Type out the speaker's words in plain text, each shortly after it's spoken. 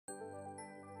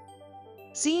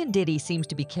Diddy seems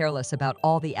to be careless about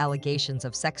all the allegations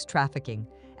of sex trafficking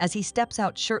as he steps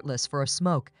out shirtless for a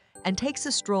smoke and takes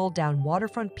a stroll down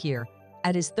waterfront pier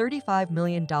at his $35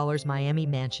 million Miami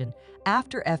mansion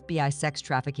after FBI sex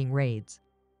trafficking raids.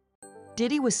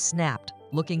 Diddy was snapped,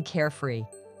 looking carefree.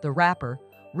 The rapper,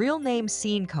 real name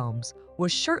Sean Combs,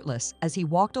 was shirtless as he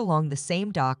walked along the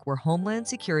same dock where Homeland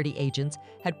Security agents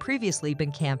had previously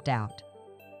been camped out.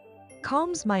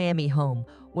 Combs' Miami home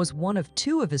was one of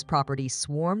two of his properties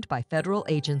swarmed by federal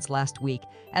agents last week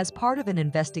as part of an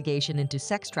investigation into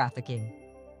sex trafficking.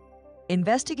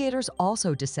 Investigators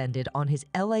also descended on his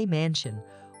LA mansion,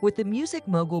 with the music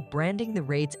mogul branding the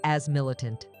raids as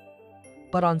militant.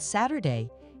 But on Saturday,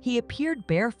 he appeared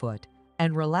barefoot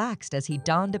and relaxed as he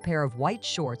donned a pair of white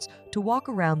shorts to walk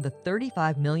around the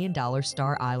 $35 million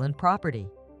Star Island property.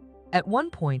 At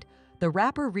one point, the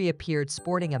rapper reappeared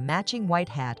sporting a matching white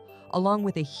hat along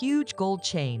with a huge gold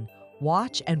chain,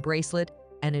 watch and bracelet,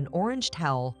 and an orange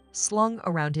towel slung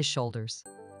around his shoulders.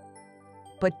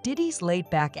 But Diddy's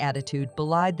laid-back attitude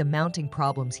belied the mounting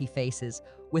problems he faces,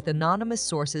 with anonymous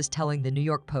sources telling the New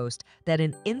York Post that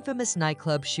an infamous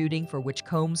nightclub shooting for which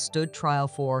Combs stood trial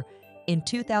for in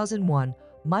 2001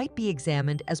 might be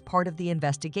examined as part of the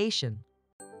investigation.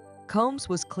 Combs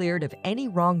was cleared of any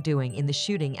wrongdoing in the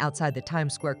shooting outside the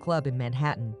Times Square Club in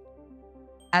Manhattan.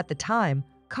 At the time,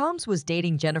 Combs was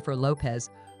dating Jennifer Lopez,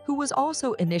 who was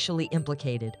also initially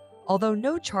implicated, although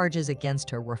no charges against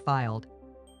her were filed.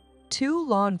 Two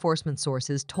law enforcement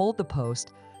sources told the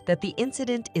Post that the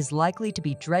incident is likely to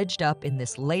be dredged up in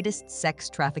this latest sex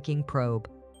trafficking probe.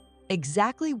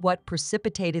 Exactly what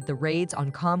precipitated the raids on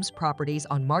Combs' properties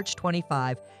on March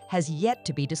 25 has yet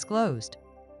to be disclosed.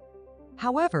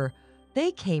 However,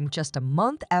 they came just a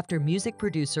month after music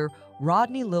producer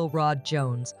Rodney Lil Rod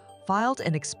Jones filed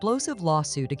an explosive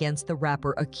lawsuit against the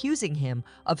rapper accusing him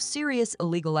of serious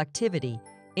illegal activity,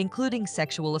 including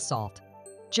sexual assault.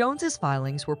 Jones's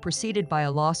filings were preceded by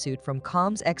a lawsuit from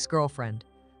Combs' ex-girlfriend,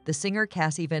 the singer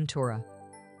Cassie Ventura.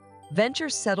 Venture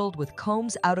settled with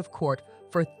Combs out of court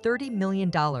for $30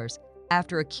 million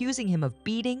after accusing him of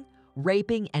beating,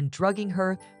 raping, and drugging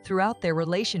her throughout their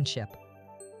relationship.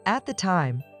 At the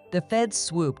time, the feds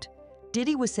swooped.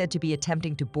 Diddy was said to be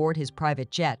attempting to board his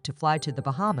private jet to fly to the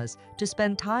Bahamas to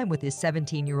spend time with his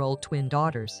 17-year-old twin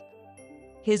daughters.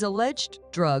 His alleged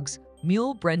drugs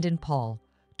mule Brendan Paul,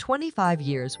 25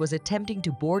 years, was attempting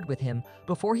to board with him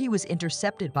before he was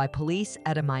intercepted by police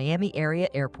at a Miami area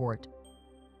airport.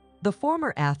 The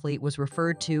former athlete was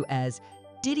referred to as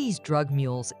Diddy's drug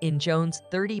mules in Jones'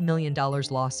 $30 million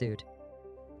lawsuit.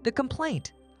 The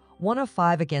complaint, one of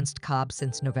 5 against Combs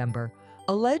since November,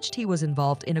 alleged he was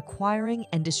involved in acquiring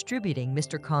and distributing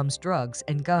Mr. Combs' drugs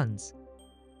and guns.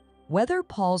 Whether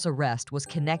Paul's arrest was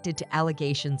connected to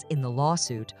allegations in the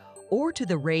lawsuit or to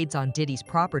the raids on Diddy's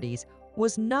properties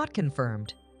was not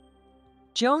confirmed.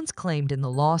 Jones claimed in the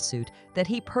lawsuit that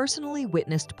he personally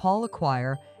witnessed Paul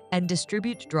acquire and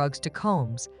distribute drugs to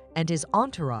Combs and his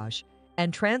entourage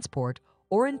and transport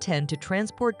or intend to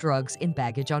transport drugs in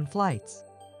baggage on flights.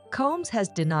 Combs has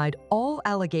denied all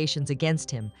allegations against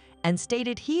him and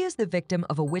stated he is the victim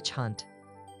of a witch hunt.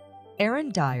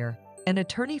 Aaron Dyer, an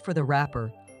attorney for the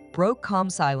rapper, broke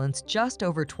Combs' silence just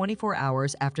over 24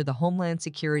 hours after the Homeland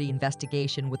Security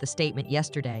investigation with a statement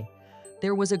yesterday.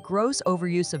 There was a gross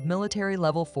overuse of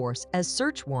military-level force as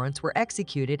search warrants were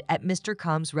executed at Mr.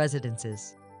 Combs'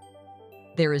 residences.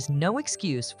 There is no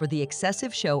excuse for the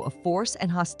excessive show of force and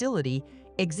hostility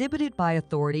exhibited by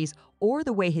authorities or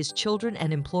the way his children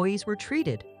and employees were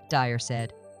treated, Dyer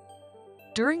said.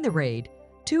 During the raid,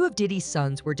 2 of Diddy's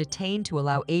sons were detained to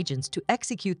allow agents to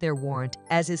execute their warrant,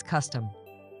 as is custom.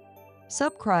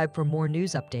 Subscribe for more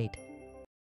news update.